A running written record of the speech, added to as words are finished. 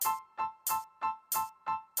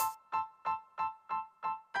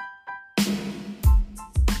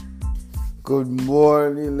Good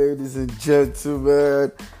morning, ladies and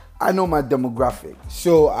gentlemen. I know my demographic,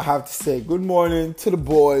 so I have to say good morning to the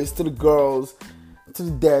boys, to the girls, to the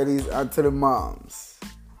daddies, and to the moms.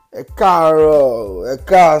 Ẹ káalẹ́,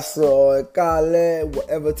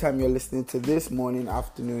 whatever time you're listening to this morning,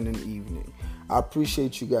 afternoon, and evening. I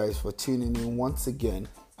appreciate you guys for tuning in once again.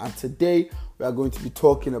 And today we are going to be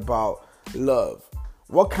talking about love.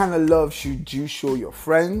 What kind of love should you show your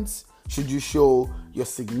friends? Should you show your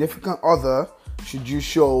significant other? Should you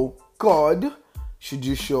show God? Should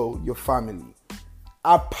you show your family?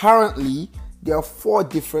 Apparently, there are 4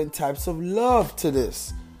 different types of love to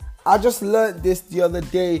this. I just learned this the other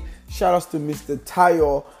day. Shout out to Mr.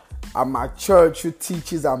 Tayo at my church who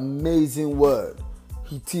teaches amazing word.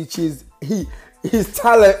 His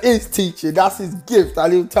talent is teaching. That's his gift.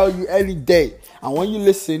 I'll tell you any day. And when you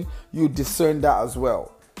listen, you discern that as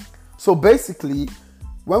well. So basically,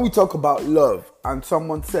 when we talk about love and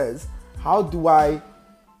someone says, how do I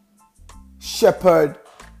shepherd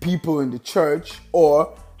people in the church,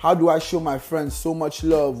 or how do I show my friends so much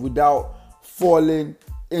love without falling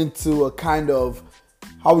into a kind of,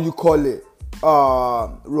 how would you call it,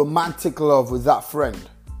 romantic love with that friend?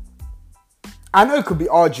 I know it could be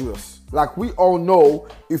arduous. Like we all know,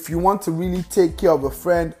 if you want to really take care of a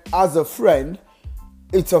friend as a friend,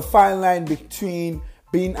 it's a fine line between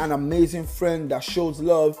being an amazing friend that shows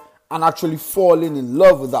love and actually falling in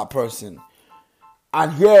love with that person.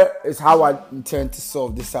 And here is how I intend to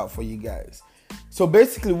solve this out for you guys. So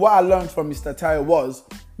basically what I learned from Mr. Tayo was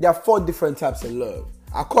there are 4 different types of love.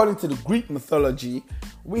 According to the Greek mythology,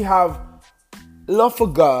 we have love for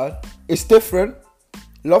God, it's different.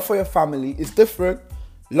 Love for your family is different.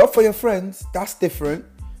 Love for your friends, that's different.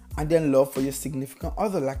 And then love for your significant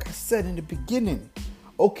other, like I said in the beginning.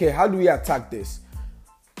 Okay, how do we attack this?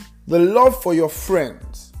 The love for your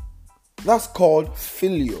friends, that's called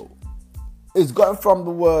phileo. It's gotten from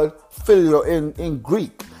the word phileo in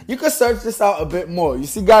Greek. You can search this out a bit more. You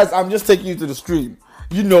see, guys, I'm just taking you to the stream,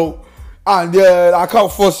 and I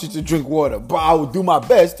can't force you to drink water, but I will do my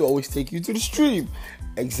best to always take you to the stream.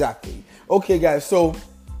 Exactly. Okay, guys, so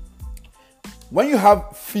when you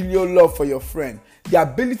have filial love for your friend, the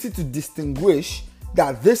ability to distinguish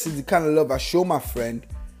that this is the kind of love I show my friend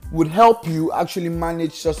would help you actually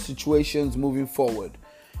manage such situations moving forward.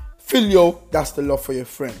 Filial, that's the love for your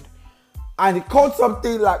friend. And it called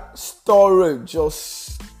something like storage.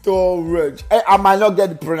 I might not get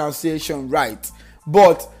the pronunciation right,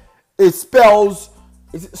 but it spells,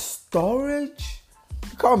 is it storage?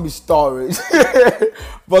 It can't be storage.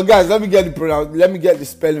 But guys, let me get the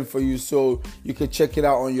spelling for you so you can check it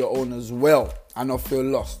out on your own as well and not feel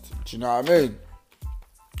lost. Do you know what I mean?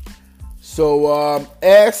 So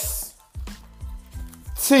S-T,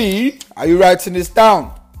 are you writing this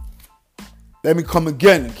down? Let me come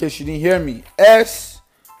again in case you didn't hear me. S-T-O.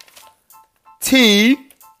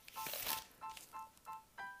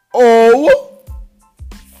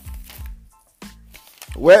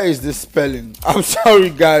 Where is this spelling? I'm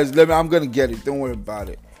sorry, guys. I'm gonna get it. Don't worry about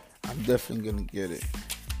it. I'm definitely gonna get it.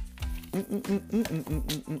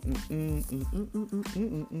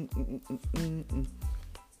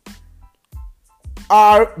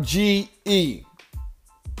 R-G-E.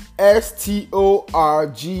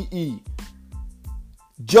 S-T-O-R-G-E.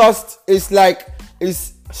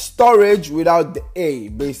 It's storage without the A,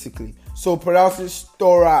 basically. So pronounce it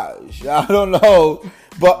storage. I don't know.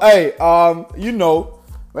 But hey,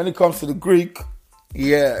 when it comes to the Greek,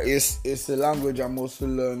 it's a language I'm also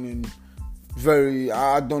learning.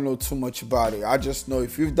 I don't know too much about it. I just know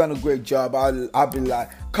if you've done a great job, I'll be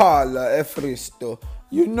like, Carla, Efristo.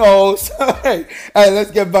 So hey,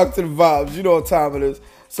 let's get back to the vibes. You know what time it is.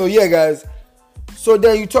 So yeah, guys. So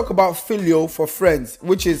then you talk about filial for friends,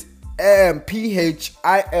 which is Philio.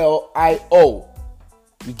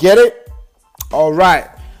 You get it? All right.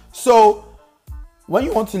 So when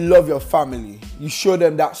you want to love your family, you show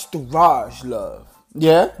them that storage love.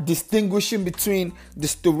 Yeah? Distinguishing between the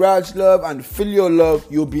storage love and the filial love,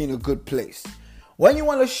 you'll be in a good place. When you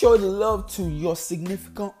want to show the love to your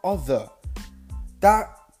significant other, that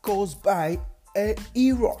goes by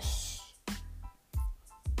eros.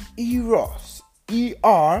 Eros.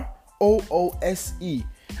 E-R-O-O-S-E.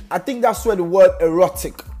 I think that's where the word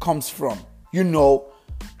erotic comes from. I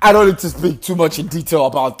don't need to speak too much in detail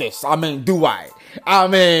about this. Do I?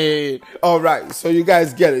 Alright, so you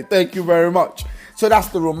guys get it. Thank you very much. So that's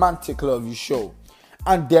the romantic love you show.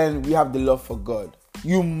 And then we have the love for God.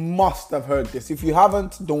 You must have heard this. If you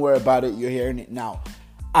haven't, don't worry about it. You're hearing it now.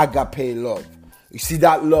 Agape love. You see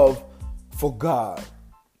that love for God.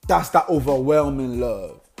 That's that overwhelming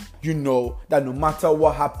love. That no matter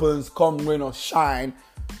what happens, come rain or shine,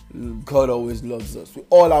 God always loves us. With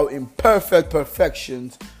all our imperfect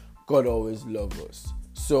perfections, God always loves us.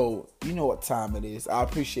 So, you know what time it is. I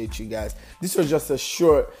appreciate you guys. This was just a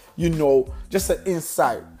short, just an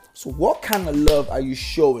insight. So what kind of love are you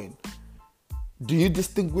showing? Do you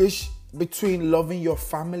distinguish between loving your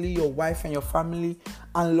family, your wife and your family,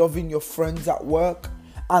 and loving your friends at work,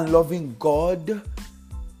 and loving God?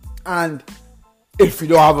 And if you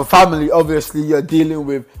don't have a family, obviously you're dealing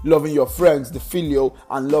with loving your friends, the filial,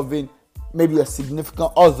 and loving maybe a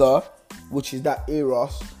significant other, which is that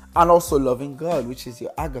eros, and also loving God, which is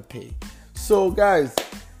your agape. So guys,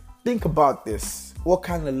 think about this. What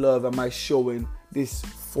kind of love am I showing these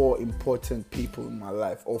 4 important people in my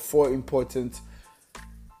life, or 4 important,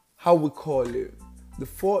 how we call it, the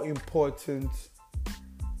 4 important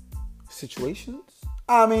situations?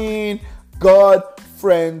 I mean, God,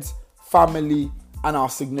 friends, family, and our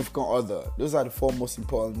significant other. Those are the 4 most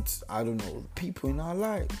important, people in our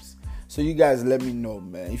lives. So you guys let me know,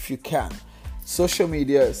 man, if you can. Social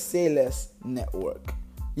media, Say Less Network.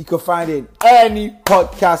 You can find it in any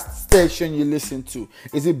podcast station you listen to.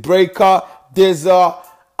 Is it Breaker, Deezer,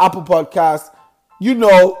 Apple Podcasts?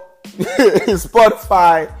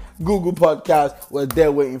 Spotify, Google Podcasts. We're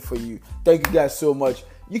there waiting for you. Thank you guys so much.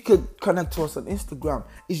 You could connect to us on Instagram.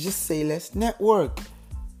 It's just Say Less Network.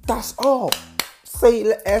 That's all. Say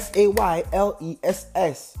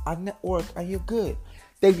SAYLESS. A network, and you're good.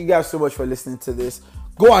 Thank you guys so much for listening to this.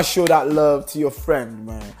 Go and show that love to your friend,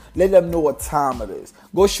 man. Let them know what time it is.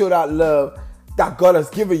 Go show that love that God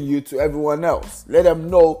has given you to everyone else. Let them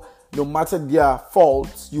know no matter their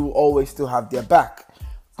faults, you will always still have their back.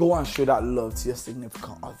 Go and show that love to your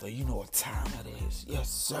significant other. You know what time it is. Yes,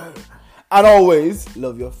 sir. And always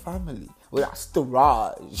love your family. Well, that's the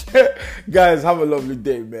Raj. Guys, have a lovely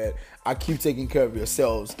day, man. I keep taking care of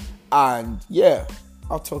yourselves. And yeah,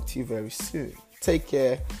 I'll talk to you very soon. Take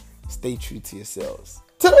care. Stay true to yourselves.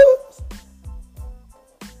 Ta-da!